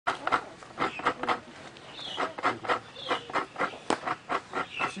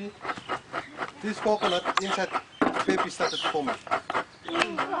see, this coconut inside baby started foaming.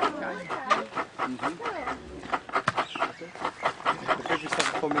 The baby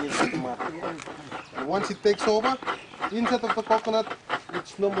started foaming inside the mouth. And once it takes over, inside of the coconut,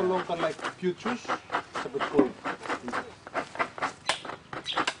 it's no more longer like pure juice, it's a bit cold.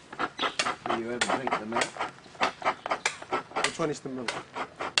 Do you ever drink the milk? Which one is the milk?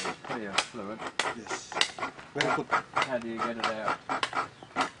 It's clear fluid. Yes. Very good. How do you get it out?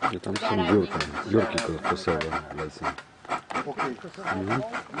 I tam są dziurki kokosowe lecą. Okay.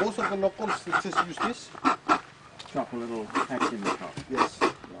 Most of the locals just use this. Chop a little patch in the top. Yes.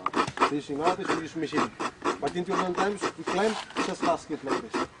 This now this we use machine. But in the times we climb just basket like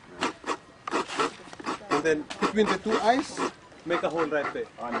this. And then between the two eyes, make a hole right there.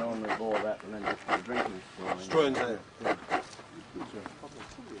 I normally boil that and then just put a drinking straw in. Straw inside. Yeah.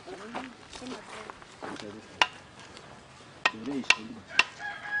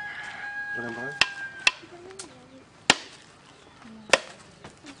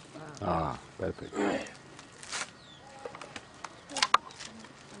 Ah, perfect.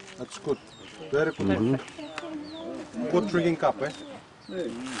 That's good. Very good. Good drinking cup, eh?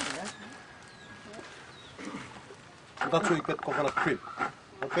 That's how you get coconut cream.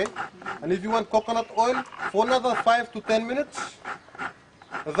 Okay? And if you want coconut oil, for another 5 to 10 minutes,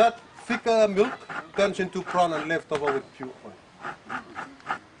 that thicker milk turns into brown and left over with pure oil.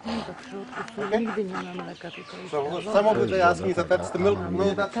 Okay? So some of they ask me that that's the milk.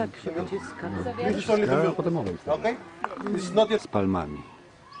 No, that's the milk. This is only the milk. Okay? This is not yet. Z palmami.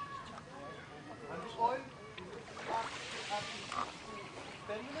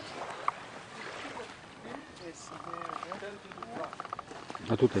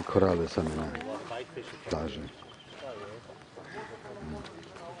 A tutaj korale same na plaży.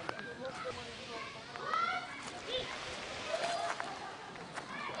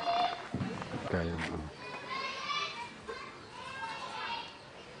 Gają.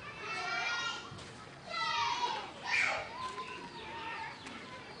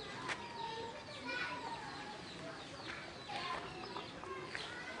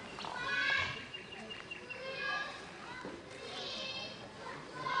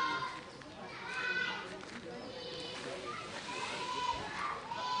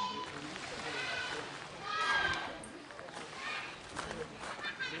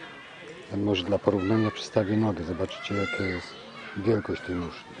 Może dla porównania przystawię nogę. Zobaczycie, jaka jest wielkość tej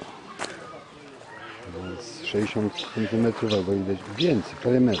nóżki. Więc 60 cm albo widać więcej,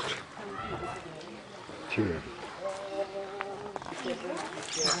 prawie metr. Ciekawe.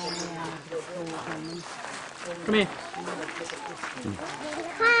 Come here.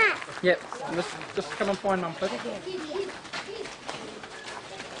 Yep, just come and find Mum first.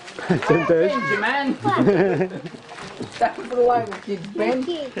 Też? Man! That was the way the kids, Ben.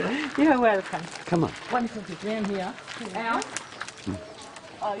 You're welcome. Come on. One for the jam here. Al?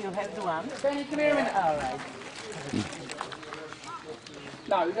 Oh, you have the one? Benny, come here a minute. All right.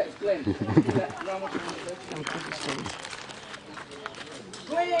 No, that's Glenn.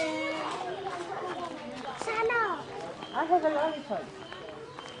 Glenn! Sano! I have a lollipop.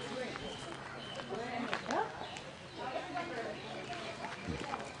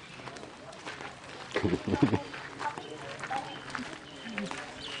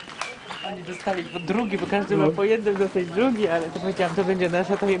 Oni dostali po drugi, bo każdy ma po jednym do tej drugi, ale to powiedziałam, to będzie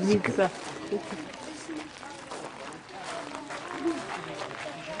nasza tajemnica.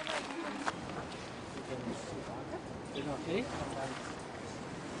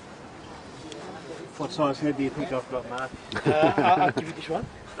 What size head do you think I've got, Mark? I'll give you this one.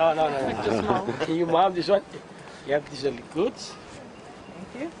 Oh, no. Just small. Can you mom this one? Yeah, these are good.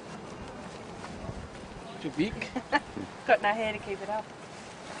 Thank you. Too big. Got no hair to keep it up.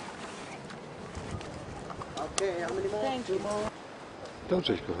 Okay, how many more? Thank you. To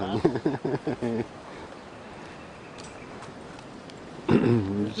cześć, kochani.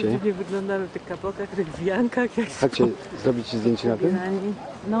 Widzicie? Dziwnie wyglądały w tych kapokach, w tych wiankach. Jak Chodźcie zrobić ci zdjęcie na tym spinani.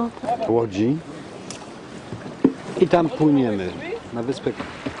 No. łodzi. I tam płyniemy na wyspę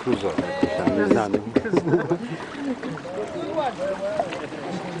kruzową, tam nieznaną.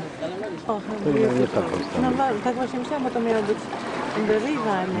 O, To nie taką no stronę. tak właśnie myślałam, bo to miało być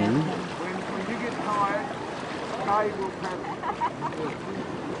Riva, nie?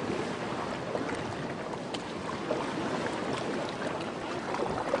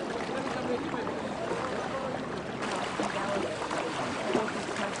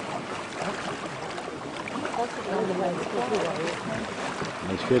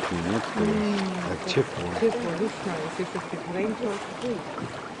 No świetnie, nie? To jest tak ciepło. Ciepło, luźno, jest jeszcze w tych rękach.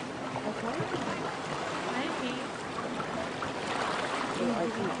 Hey,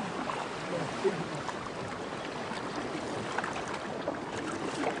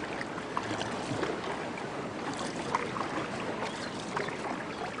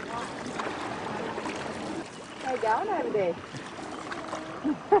 down over there.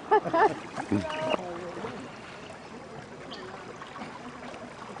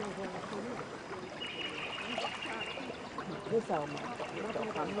 This old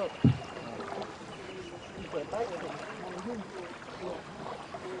man, look. You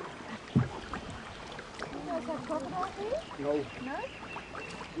guys have crocodile here? No. No?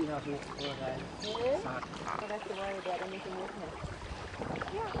 You have to for a day. Yeah? Don't have to worry about anything with me.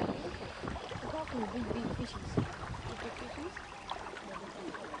 Yeah. We're talking big fishes. Big fishes?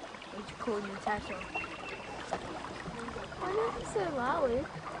 It's called Natasha. Why not be so loud?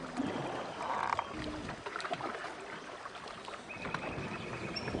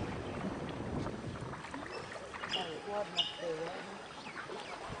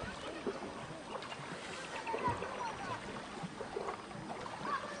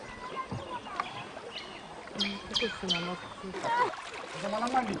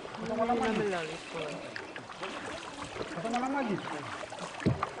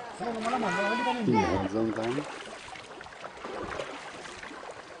 Nie chodzą tam.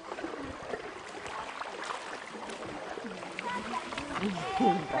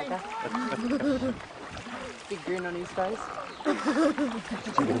 Big grin on his face.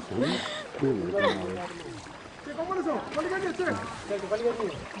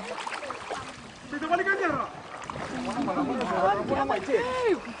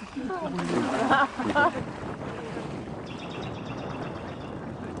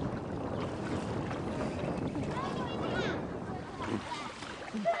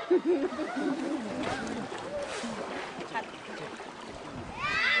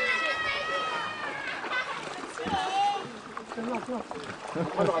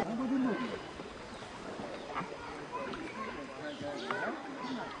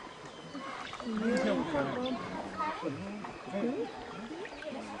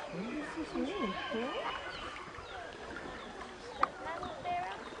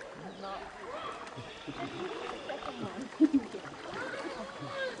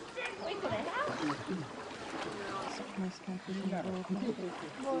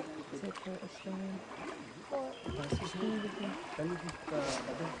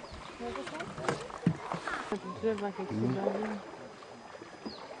 Drzewa jak cudownie.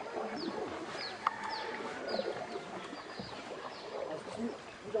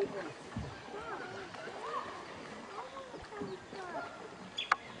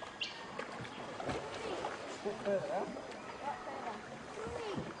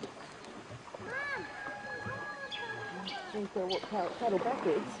 Think they'll paddle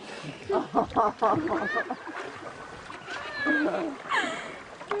backwards.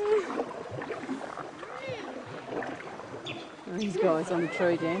 These guys on the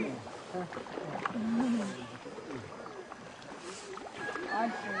tree, Dan.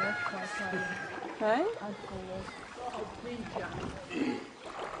 I'd fall off my side. Hey? I'd fall off.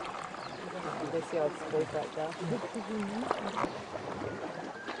 They see how it's split right there.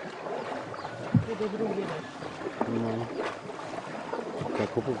 No.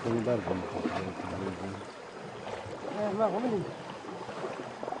 Zakupów to nie bardzo.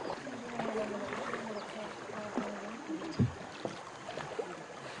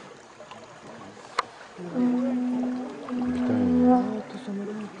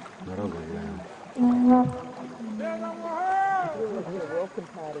 Na rogu grają. Welcome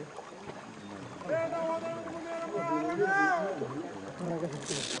party.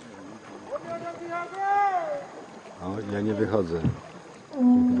 O, ja nie wychodzę.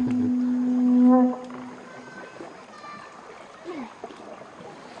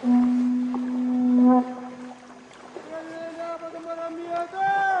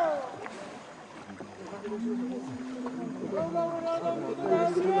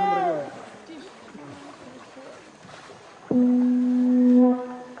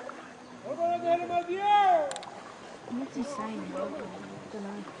 What's he saying?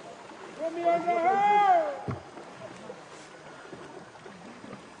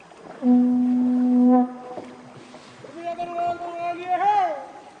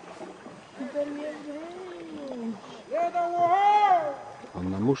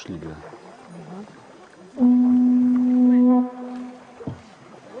 On na muszli gra.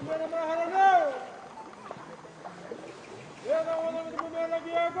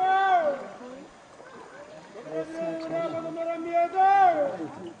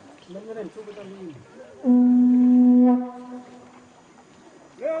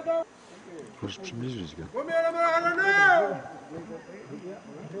 Możesz przybliżyć go.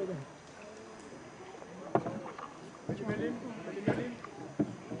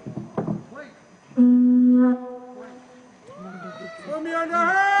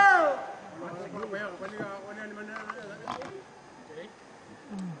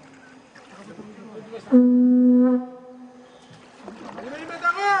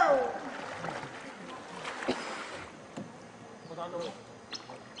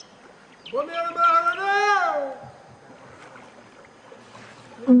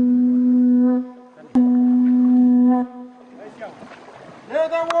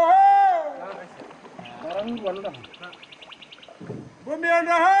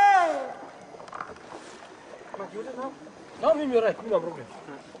 No, mi right, no problem.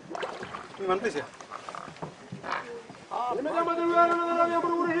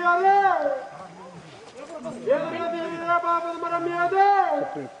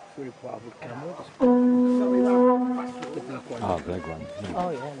 A, wegłam.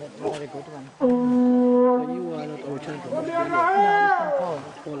 Oh yeah, that's a very good one. So you are not original from Australia?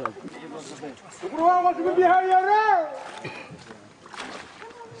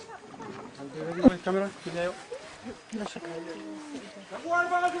 Camera,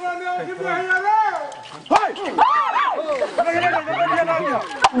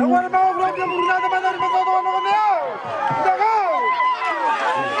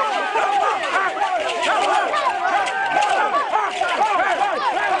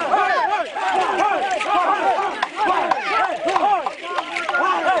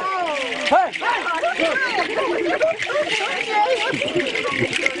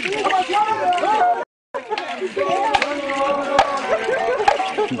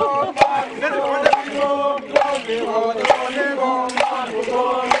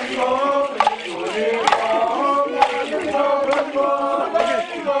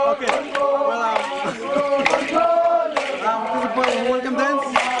 welcome dance.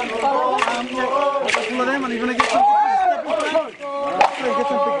 Full of them, and you're gonna get some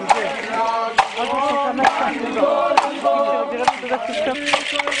pictures here.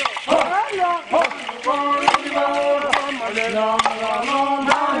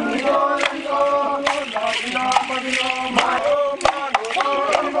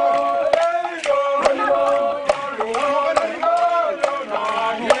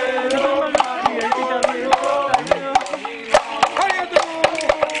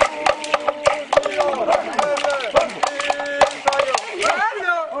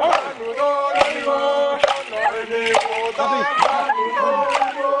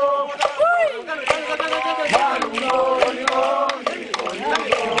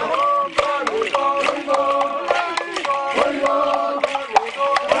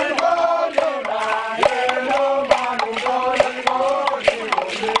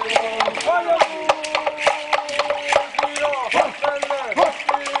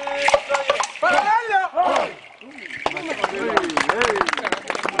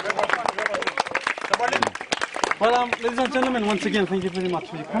 Well, ladies and gentlemen, once again, thank you very much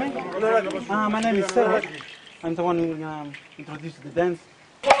for your coming. My name is Sarah. I'm the one who introduced the dance.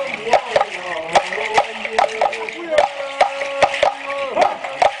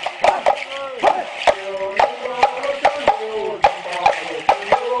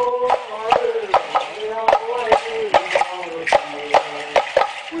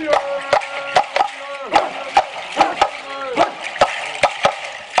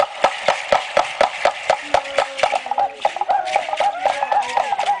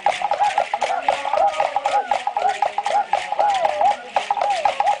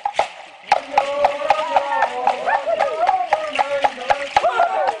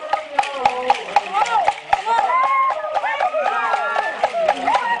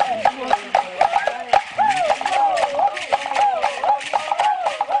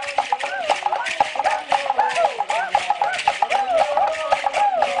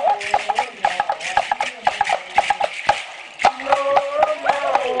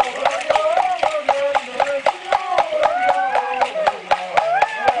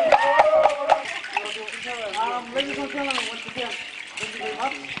 Ladies and gentlemen, once again, thank you very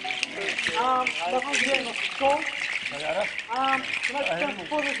much. The game of the show. Tonight,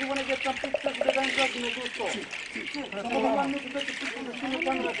 if you want to get some pictures with the dancers, you may do so. Some of you want me to take a picture with the senior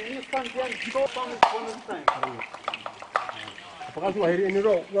camera, and you stand there and go down one at a time. Apakah sudah hari ini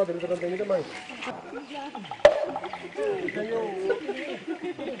roh, gua dari tempat ini teman.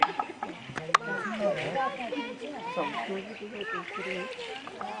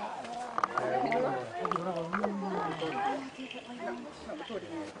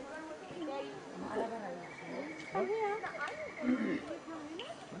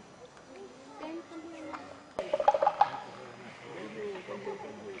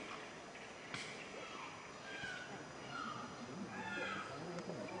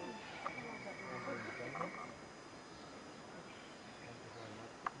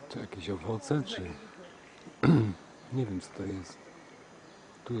 To jakieś owoce, czy... nie wiem co to jest.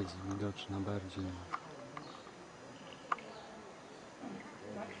 Tu jest widoczna bardziej.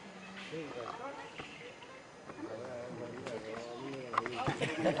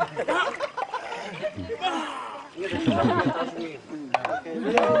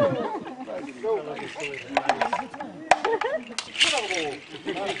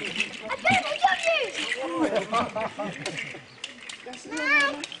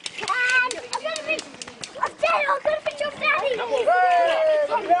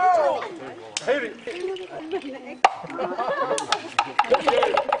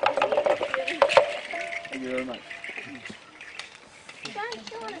 Thank you very much.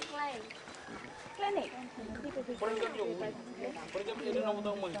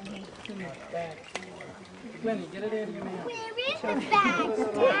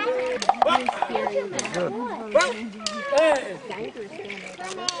 Where is the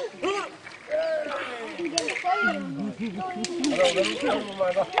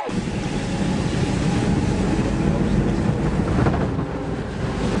bag,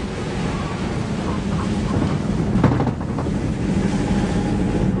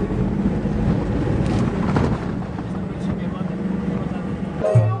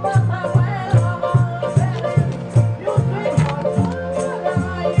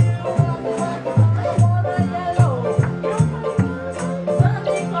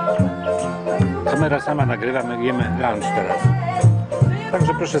 Kamera sama nagrywa, my jemy lunch teraz.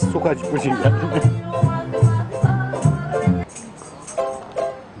 Także proszę słuchać później.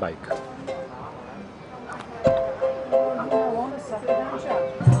 Bajka.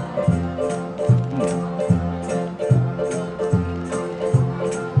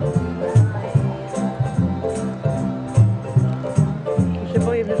 Się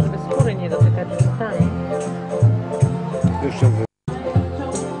boję, żeby skóry nie dotykać ustami. Jeszcze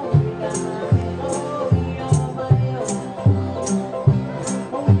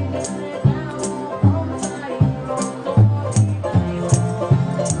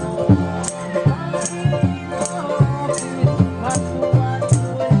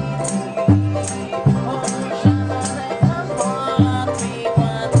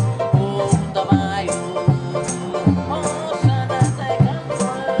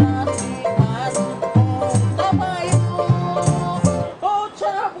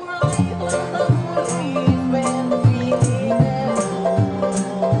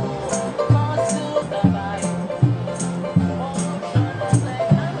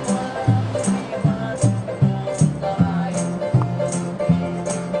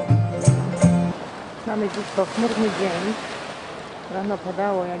Mamy dziś pochmurny dzień. Rano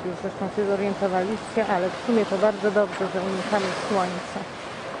padało, jak już zresztą się zorientowaliście, ale w sumie to bardzo dobrze, że unikamy słońca.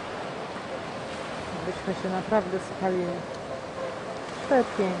 Byśmy się naprawdę spalili.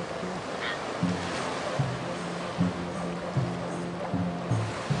 Przepięknie.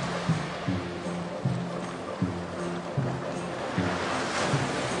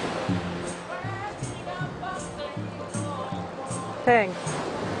 Thanks.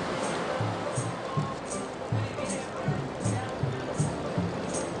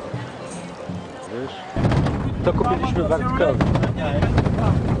 to kupiliśmy w Artkowie.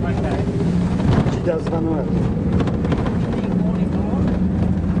 Ci z Manuel.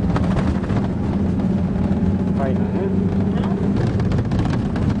 Fajne, nie?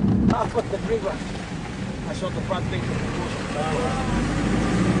 I put the river. I saw the front thing.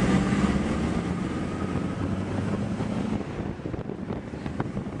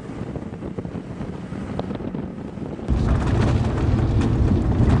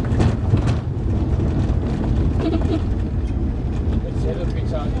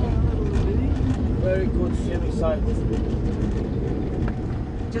 Very good swimming side.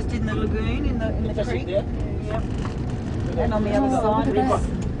 Just in the lagoon, in the Just in creek? there. Yep. And on the other side of River us?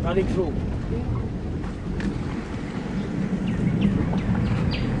 running through.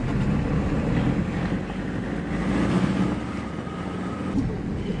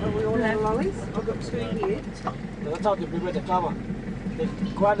 Are we all have lollies? I've got two here. That's how they prepare the cover. They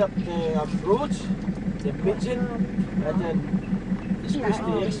grind up the fruits, the pigeon, and then they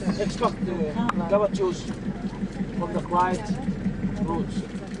squeeze the extract the cover juice from the fried fruits.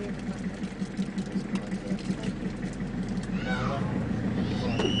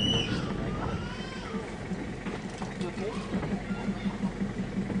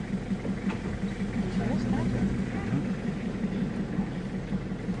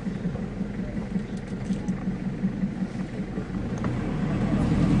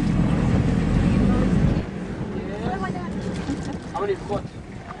 How many foot?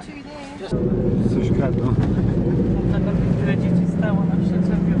 Coś gadło. Tyle dzieci stało na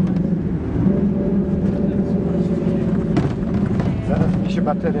przyczepie.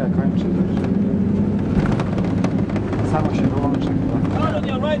 bateria kończy, także samo się wyłączy chyba. Oh, no,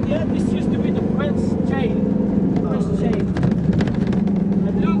 you're right, yeah. This used to be the French jail. French jail.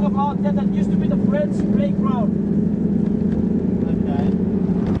 And look about that, that used to be the French playground. Okay.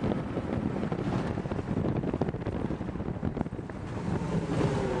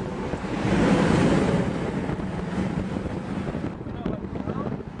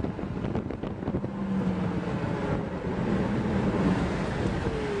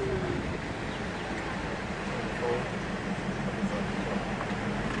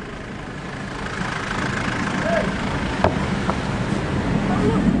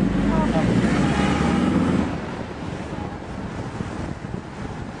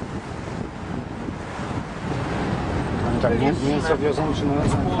 Tak, mięso wiozą, czy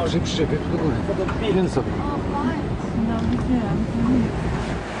na grzyby do góry. Mięso. No, widziałem.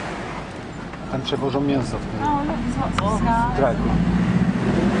 Tam przewożą mięso w tym Oh, look, there's lots of sky. traku.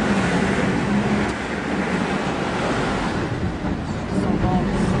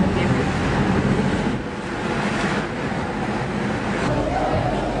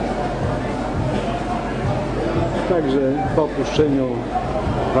 Także po opuszczeniu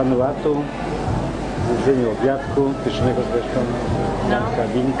Vanuatu, zjedzeniu obiadku, pysznego zresztą, lampka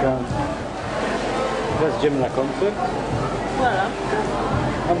winka. Teraz idziemy na koncert.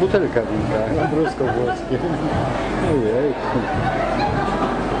 A butelka winka, rusko-włoskie. Ojej.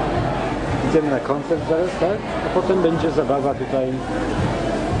 Idziemy na koncert zaraz, tak? A potem będzie zabawa tutaj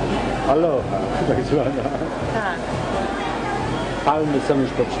aloha, tak zwana. Tak. Palmy są już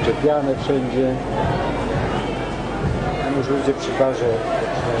poprzyczepiane wszędzie. Tam już ludzie przy barze.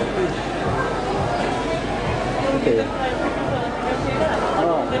 Okej.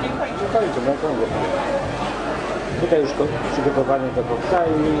 Kończę, na końcu. Tutaj już przygotowanie do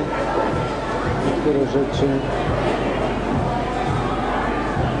koktajli, niektóre rzeczy.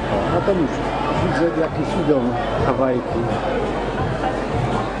 A tam już widzę, jakieś idą Hawajki.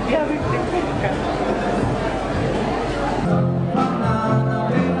 Ja bym